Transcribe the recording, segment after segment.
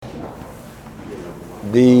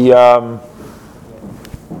There's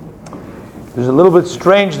a little bit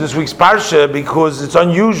strange this week's parsha because it's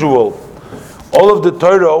unusual. All of the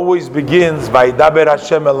Torah always begins by Daber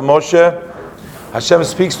Hashem el Moshe. Hashem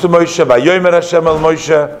speaks to Moshe. By Yomer Hashem el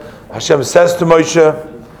Moshe. Hashem says to Moshe.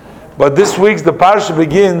 But this week's the parsha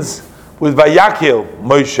begins with Vayakil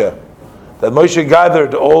Moshe. That Moshe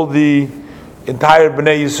gathered all the entire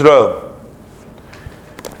Bnei Yisrael.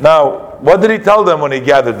 Now, what did he tell them when he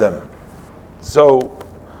gathered them? So,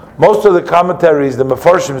 most of the commentaries, the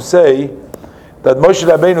Mefarshim say that Moshe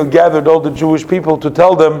Rabbeinu gathered all the Jewish people to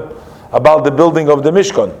tell them about the building of the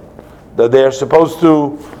Mishkan, that they are supposed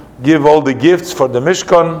to give all the gifts for the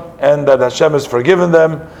Mishkan, and that Hashem has forgiven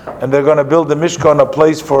them, and they're going to build the Mishkan, a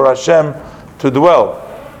place for Hashem to dwell.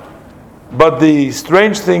 But the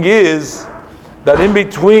strange thing is that in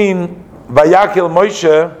between Vayakil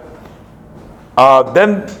Moshe,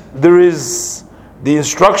 then there is the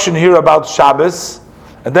instruction here about Shabbos,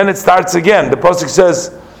 and then it starts again. The pasuk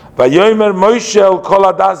says, "Vayomer Moshe el kol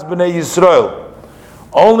hadas bnei Yisrael."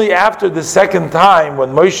 Only after the second time,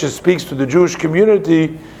 when Moshe speaks to the Jewish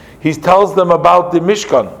community, he tells them about the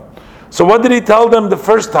Mishkan. So what did he tell them the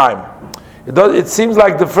first time? It seems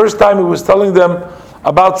like the first time he was telling them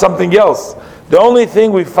about something else. The only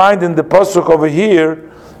thing we find in the pasuk over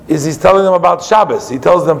here is he's telling them about Shabbos. He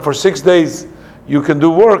tells them for 6 days you can do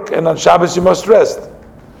work, and on Shabbos you must rest.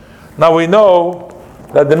 Now we know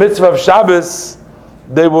that the mitzvah of Shabbos,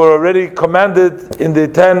 they were already commanded in the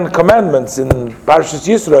 10 commandments in Parshas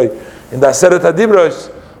Yisro, in the Aseret HaDibros.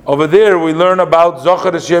 Over there we learn about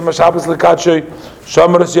Zocher es Yom HaShabbos L'Katshei,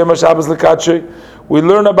 Shomer es Yom HaShabbos L'Katshei. We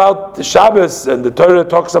learn about the Shabbos, and the Torah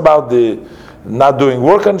talks about the not doing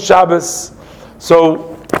work on Shabbos.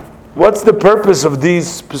 So what's the purpose of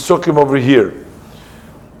these Pesukim over here?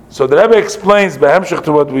 So the Rebbe explains, behemshech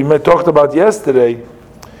to what we talked about yesterday,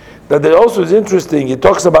 that it also is interesting. He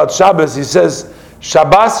talks about Shabbos. He says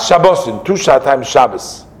Shabbos Shabbosin, 2 times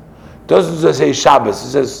Shabbos. It doesn't just say Shabbos. It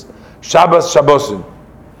says Shabbos Shabbosin.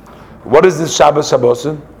 What is this Shabbos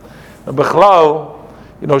Shabbosin? Bichlal,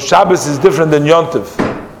 Shabbos is different than Yontif,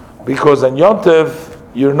 because on Yontif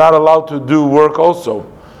you're not allowed to do work also,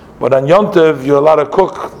 but on Yontif you're allowed to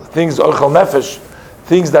cook things ochel nefesh,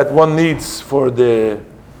 things that one needs for the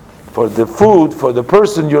food for the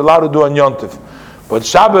person. You're allowed to do on Yontif. But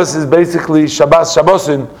Shabbos is basically Shabbos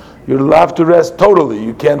Shabbosin. You'll have to rest totally.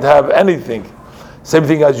 You can't have anything. Same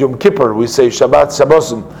thing as Yom Kippur. We say Shabbat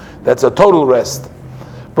Shabbosin. That's a total rest.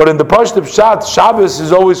 But in the Pashto Pshat, Shabbos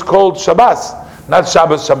is always called Shabbos, not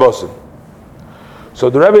Shabbos Shabbosin. So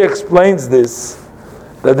the Rebbe explains this,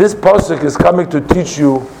 that this pasuk is coming to teach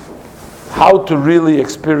you how to really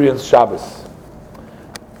experience Shabbos.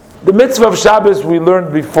 The mitzvah of Shabbos we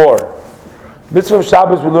learned before. Mitzvah of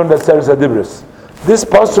Shabbos we learned at Aseret HaDibros. This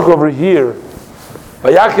pasuk over here,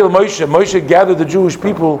 Vayakil Moshe gathered the Jewish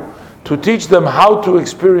people to teach them how to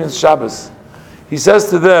experience Shabbos. He says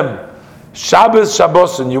to them, Shabbos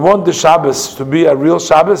Shabbosin, you want the Shabbos to be a real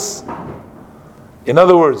Shabbos? In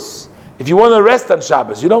other words, if you want to rest on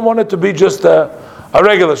Shabbos, you don't want it to be just a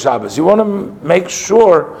regular Shabbos. You want to make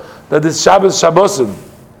sure that it's Shabbos Shabbosin.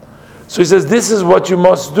 So he says, this is what you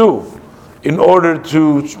must do in order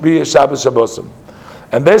to be a Shabbos Shabbosin.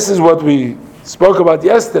 And this is what we spoke about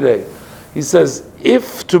yesterday. He says,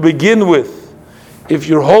 if to begin with, if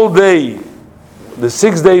your whole day, the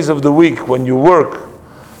 6 days of the week when you work,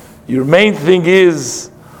 your main thing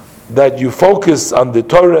is that you focus on the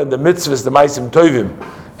Torah and the mitzvahs, the Ma'asim Tovim,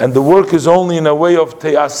 and the work is only in a way of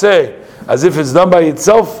te'aseh, as if it's done by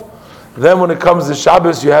itself, then when it comes to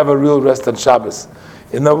Shabbos, you have a real rest on Shabbos.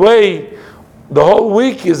 In a way, the whole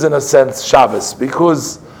week is in a sense Shabbos,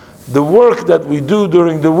 because the work that we do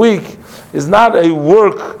during the week is not a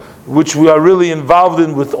work which we are really involved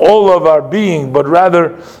in with all of our being, but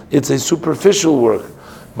rather it's a superficial work.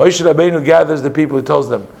 Moshe Rabbeinu gathers the people, he tells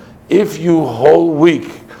them, if you whole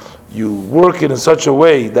week you work in such a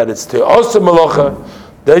way that it's te'asa malacha,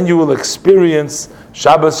 then you will experience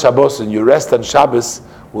Shabbos Shabbos, and your rest on Shabbos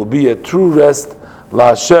will be a true rest la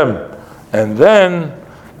Hashem. And then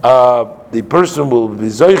the person will be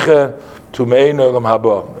zoiche to me'ein olam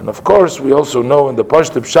haba. And of course, we also know in the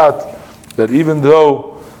Pashto Pshat that even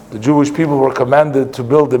though the Jewish people were commanded to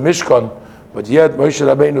build the Mishkan, but yet Moshe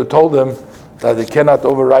Rabbeinu told them that they cannot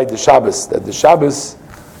override the Shabbos, that the Shabbos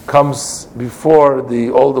comes before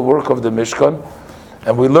all the work of the Mishkan.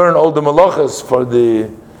 And we learn all the malachas for the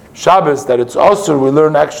Shabbos, that it's also, we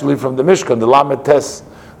learn actually from the Mishkan, the Lamed Tes.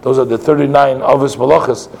 Those are the 39 Avos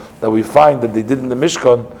malachas that we find that they did in the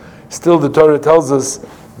Mishkan. Still the Torah tells us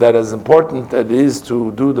that as important it is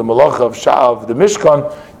to do the malacha of the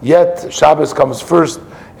Mishkan, yet Shabbos comes first,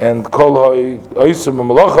 and kol ha'isum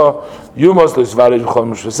ha'malacha, you must lisvarish v'chol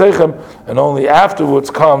mushvasechem, and only afterwards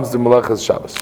comes the Melachas Shabbos.